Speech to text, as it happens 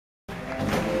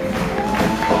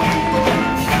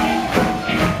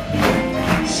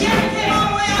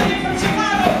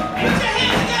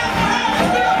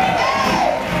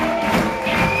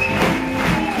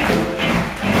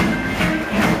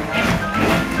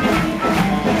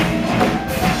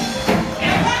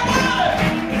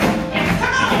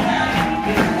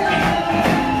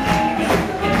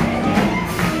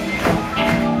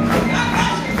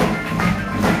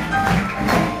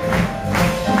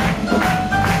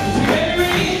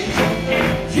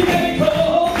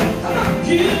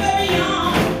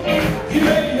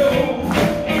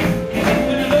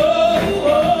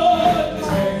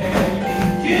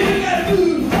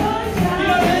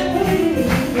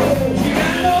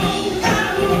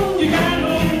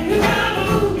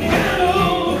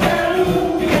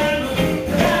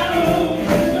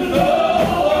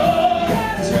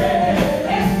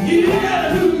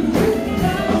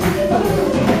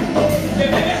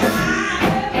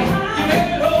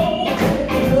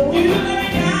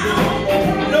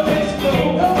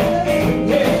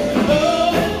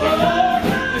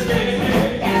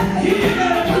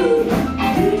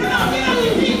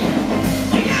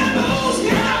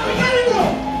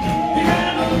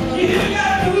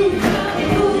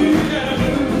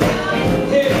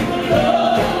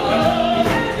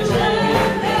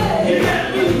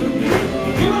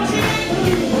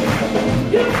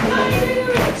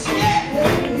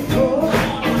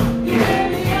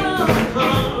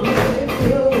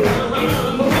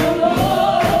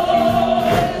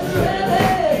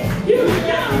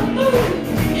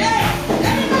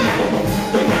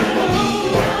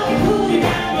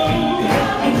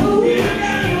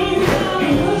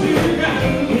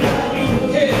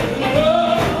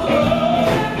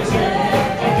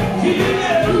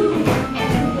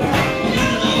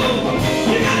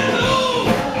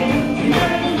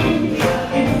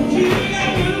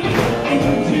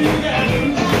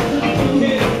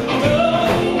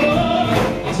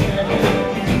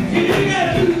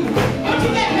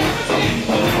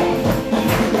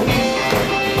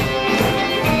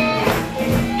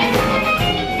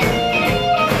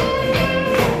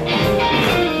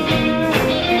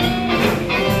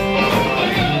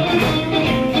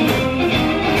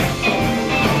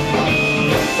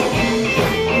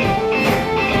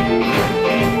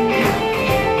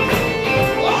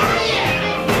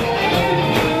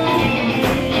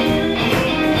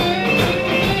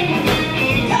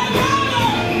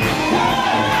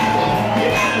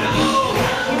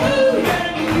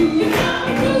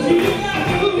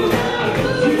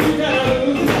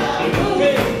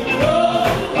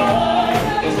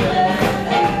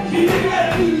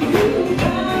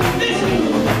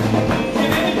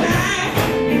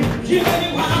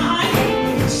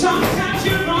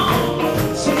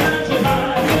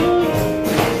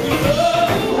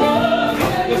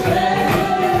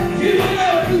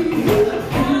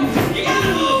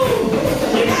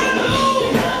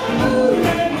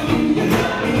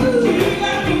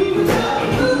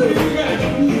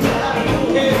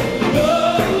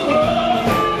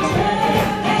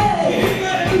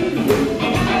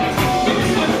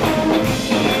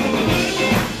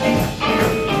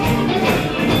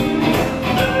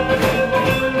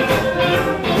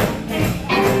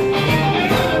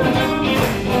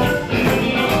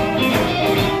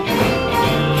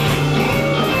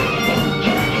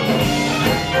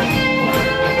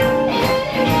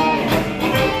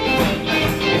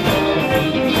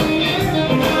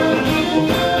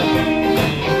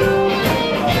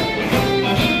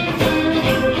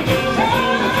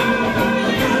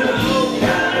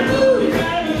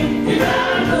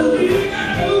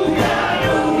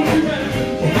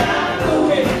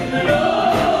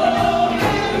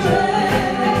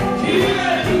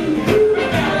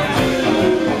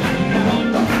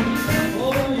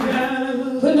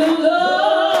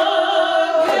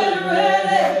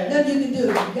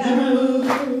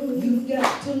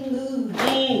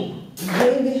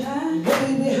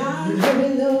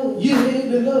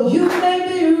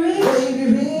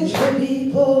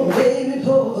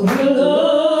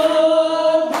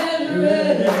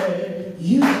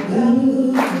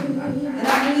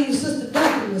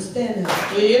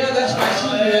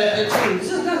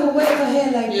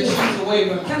way,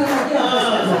 but kind of like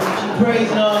that. She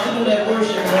praising all, she do that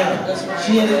worship, right? That's right.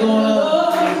 She had it going on.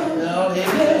 No, they You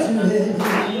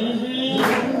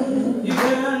gotta move, you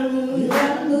gotta move, you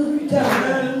gotta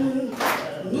move,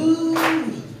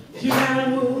 you gotta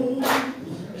move,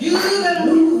 you gotta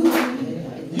move,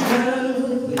 you gotta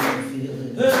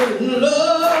move,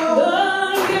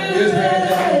 Lord,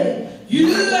 you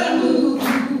gotta move.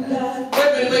 Wait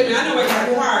a minute, I know I got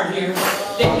a choir here.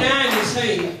 They dying to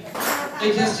sing. They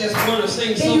just want to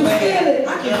sing so bad. I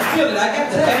can feel it. I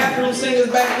got the bathroom singers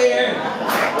back there,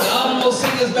 the almost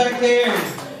singers back there.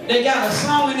 They got a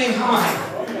song in their heart.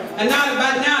 And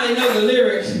by now they know the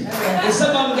lyrics. And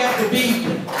some of them got the beat.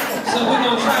 So we're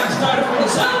going to try to start it from the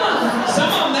song. Some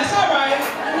of them, that's all right.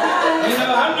 You know,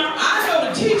 I know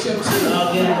to teach them too.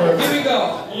 Here we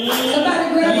go. Somebody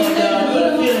grab your leg and put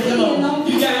them on the Come on.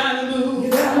 You gotta move.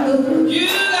 You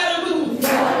gotta move. You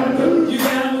gotta move. You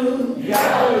gotta move. You gotta move. You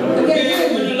gotta move.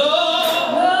 When the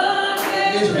Lord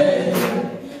is ready,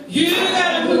 you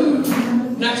gotta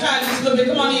move. Now try this a little bit.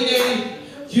 Come on in, Daddy.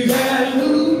 You gotta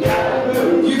move.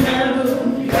 You gotta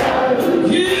move. You gotta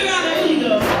move. You gotta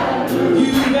move.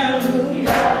 You gotta move.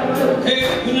 Hey,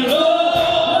 when the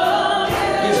Lord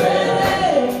is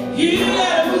ready, you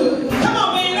gotta move. Come on,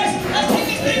 man. Let's take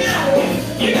this thing out.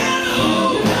 You gotta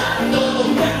move. You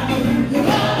gotta move. You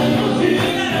gotta move. You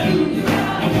gotta move.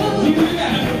 You gotta move. You gotta move. You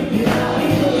gotta move. You gotta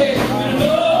move. Hey, when the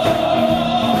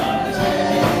Lord is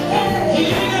ready, you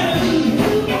gotta move.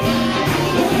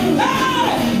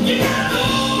 Hey, you gotta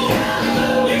move.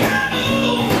 You gotta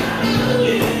move.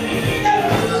 You gotta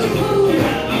move.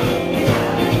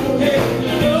 Hey, when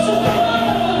the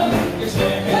Lord is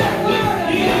ready,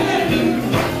 you gotta move.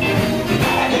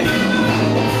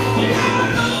 You gotta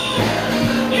move. You gotta move.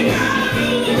 You gotta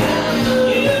move.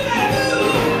 You gotta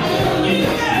move. You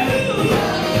gotta move.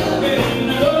 Hey, when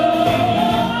the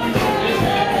Lord is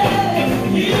ready,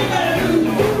 you gotta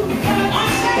move. On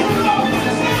second floor, it's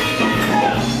the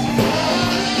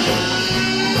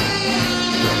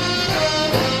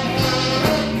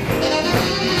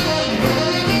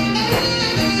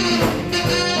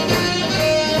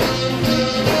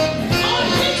on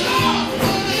guitar,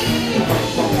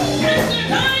 Mr.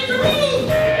 Tiny Carew.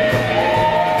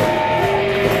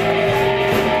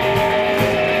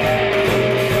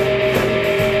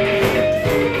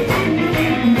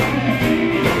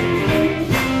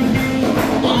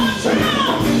 On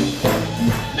drum,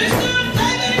 Mr.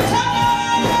 David Tucker.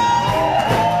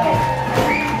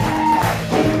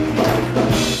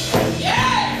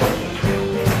 Yeah.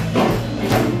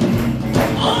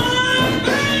 On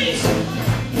bass,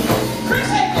 Chris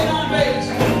Hackett on bass.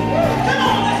 Come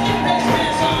on, let's get the bass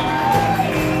man song.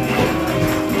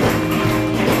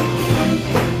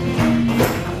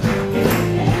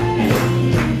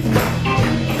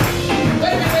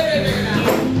 Wait a minute now.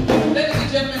 Ladies and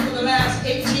gentlemen, for the last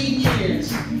 18 years,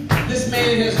 this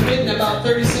man has written about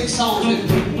 36 songs with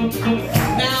me.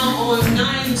 Now on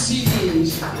 9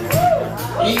 CDs.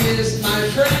 He is my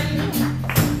friend.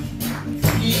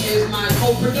 He is my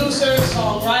co-producer,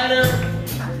 songwriter,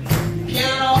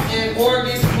 piano and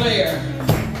organ player.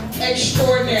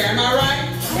 Extraordinary. Am I right?